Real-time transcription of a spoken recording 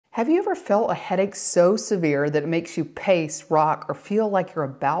Have you ever felt a headache so severe that it makes you pace, rock, or feel like you're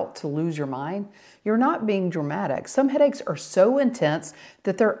about to lose your mind? You're not being dramatic. Some headaches are so intense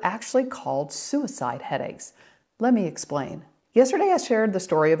that they're actually called suicide headaches. Let me explain. Yesterday I shared the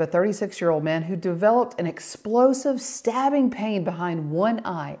story of a 36-year-old man who developed an explosive stabbing pain behind one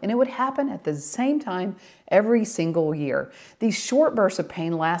eye, and it would happen at the same time every single year. These short bursts of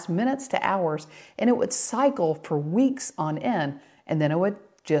pain last minutes to hours, and it would cycle for weeks on end, and then it would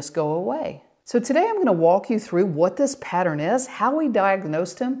just go away. So today I'm going to walk you through what this pattern is, how we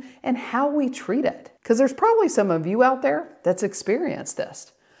diagnosed him, and how we treat it. Because there's probably some of you out there that's experienced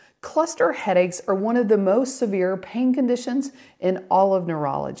this. Cluster headaches are one of the most severe pain conditions in all of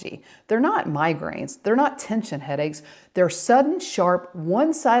neurology. They're not migraines, they're not tension headaches, they're sudden, sharp,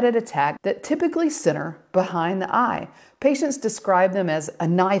 one-sided attacks that typically center behind the eye. Patients describe them as a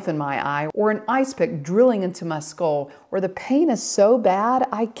knife in my eye or an ice pick drilling into my skull, or the pain is so bad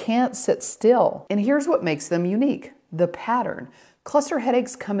I can't sit still. And here's what makes them unique: the pattern. Cluster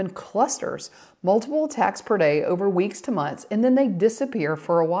headaches come in clusters, multiple attacks per day over weeks to months, and then they disappear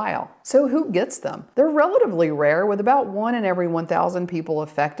for a while. So who gets them? They're relatively rare, with about 1 in every 1,000 people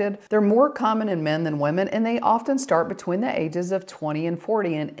affected. They're more common in men than women, and they often start between the ages of 20 and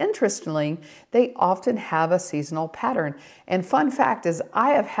 40. And interestingly, they often have a seasonal pattern. And fun fact is,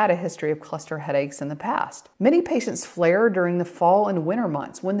 I have had a history of cluster headaches in the past. Many patients flare during the fall and winter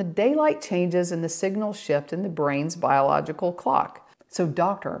months when the daylight changes and the signals shift in the brain's biological clock. So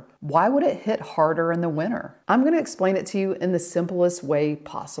doctor, why would it hit harder in the winter? I'm going to explain it to you in the simplest way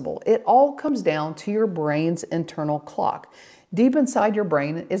possible. It all comes down to your brain's internal clock. Deep inside your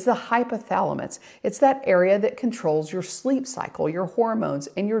brain is the hypothalamus. It's that area that controls your sleep cycle, your hormones,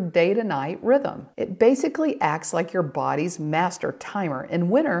 and your day-to-night rhythm. It basically acts like your body's master timer. In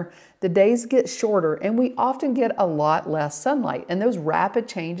winter, the days get shorter and we often get a lot less sunlight. And those rapid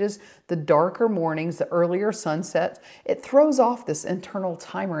changes, the darker mornings, the earlier sunsets, it throws off this internal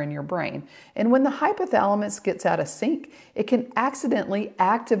timer in your brain. And when the hypothalamus gets out of sync, it can accidentally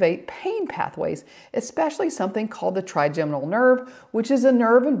activate pain pathways, especially something called the trigeminal nerve, which is a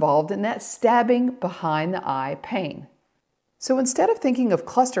nerve involved in that stabbing behind the eye pain. So instead of thinking of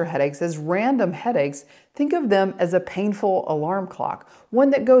cluster headaches as random headaches, think of them as a painful alarm clock, one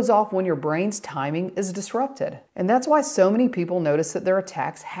that goes off when your brain's timing is disrupted. And that's why so many people notice that their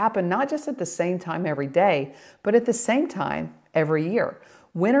attacks happen not just at the same time every day, but at the same time every year.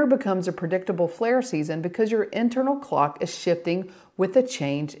 Winter becomes a predictable flare season because your internal clock is shifting with a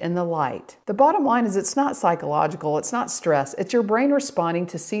change in the light. The bottom line is it's not psychological, it's not stress, it's your brain responding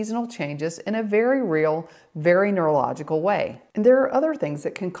to seasonal changes in a very real, very neurological way. And there are other things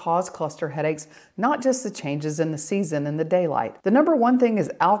that can cause cluster headaches, not just the changes in the season and the daylight. The number one thing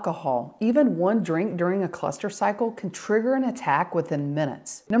is alcohol. Even one drink during a cluster cycle can trigger an attack within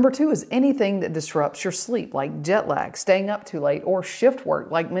minutes. Number two is anything that disrupts your sleep, like jet lag, staying up too late, or shift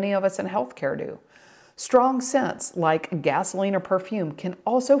work, like many of us in healthcare do. Strong scents like gasoline or perfume can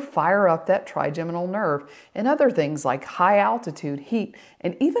also fire up that trigeminal nerve, and other things like high altitude, heat,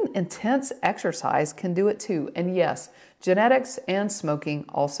 and even intense exercise can do it too. And yes, genetics and smoking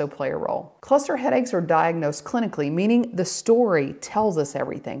also play a role. Cluster headaches are diagnosed clinically, meaning the story tells us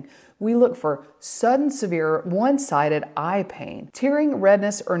everything. We look for sudden severe one-sided eye pain, tearing,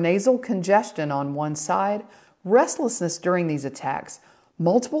 redness, or nasal congestion on one side, restlessness during these attacks,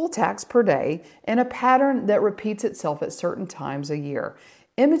 multiple attacks per day, and a pattern that repeats itself at certain times a year.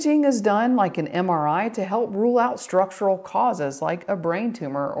 Imaging is done like an MRI to help rule out structural causes like a brain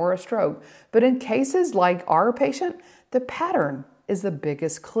tumor or a stroke. But in cases like our patient, the pattern is the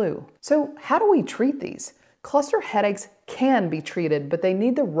biggest clue. So how do we treat these? Cluster headaches can be treated, but they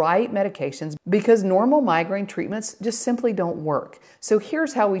need the right medications because normal migraine treatments just simply don't work. So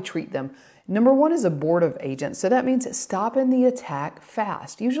here's how we treat them. Number one is abortive agent. So that means stopping the attack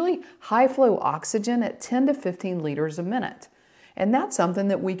fast, usually high flow oxygen at 10 to 15 liters a minute. And that's something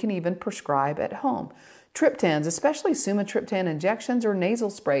that we can even prescribe at home. Triptans, especially sumatriptan injections or nasal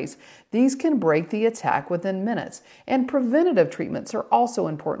sprays, these can break the attack within minutes. And preventative treatments are also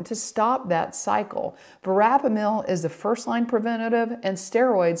important to stop that cycle. Verapamil is the first-line preventative, and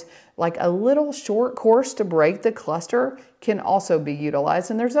steroids, like a little short course to break the cluster, can also be utilized.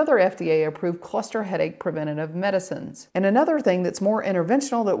 And there's other FDA-approved cluster headache preventative medicines. And another thing that's more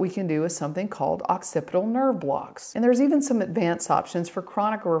interventional that we can do is something called occipital nerve blocks. And there's even some advanced options for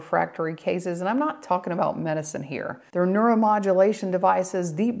chronic or refractory cases, and I'm not talking about medicine here. There are neuromodulation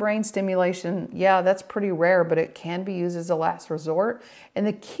devices, deep brain stimulation. Yeah, that's pretty rare, but it can be used as a last resort. And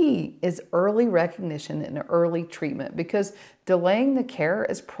the key is early recognition and early treatment, because Delaying the care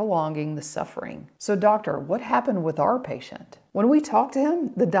is prolonging the suffering. So doctor, what happened with our patient? When we talked to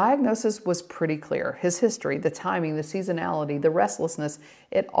him, the diagnosis was pretty clear. His history, the timing, the seasonality, the restlessness,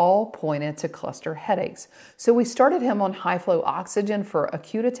 it all pointed to cluster headaches. So we started him on high-flow oxygen for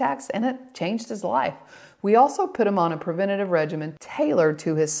acute attacks, and it changed his life. We also put him on a preventative regimen tailored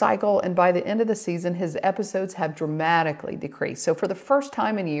to his cycle, and by the end of the season, his episodes have dramatically decreased. So for the first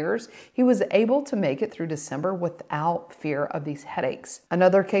time in years, he was able to make it through December without fear of these headaches.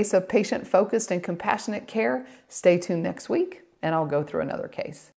 Another case of patient-focused and compassionate care. Stay tuned next week, and I'll go through another case.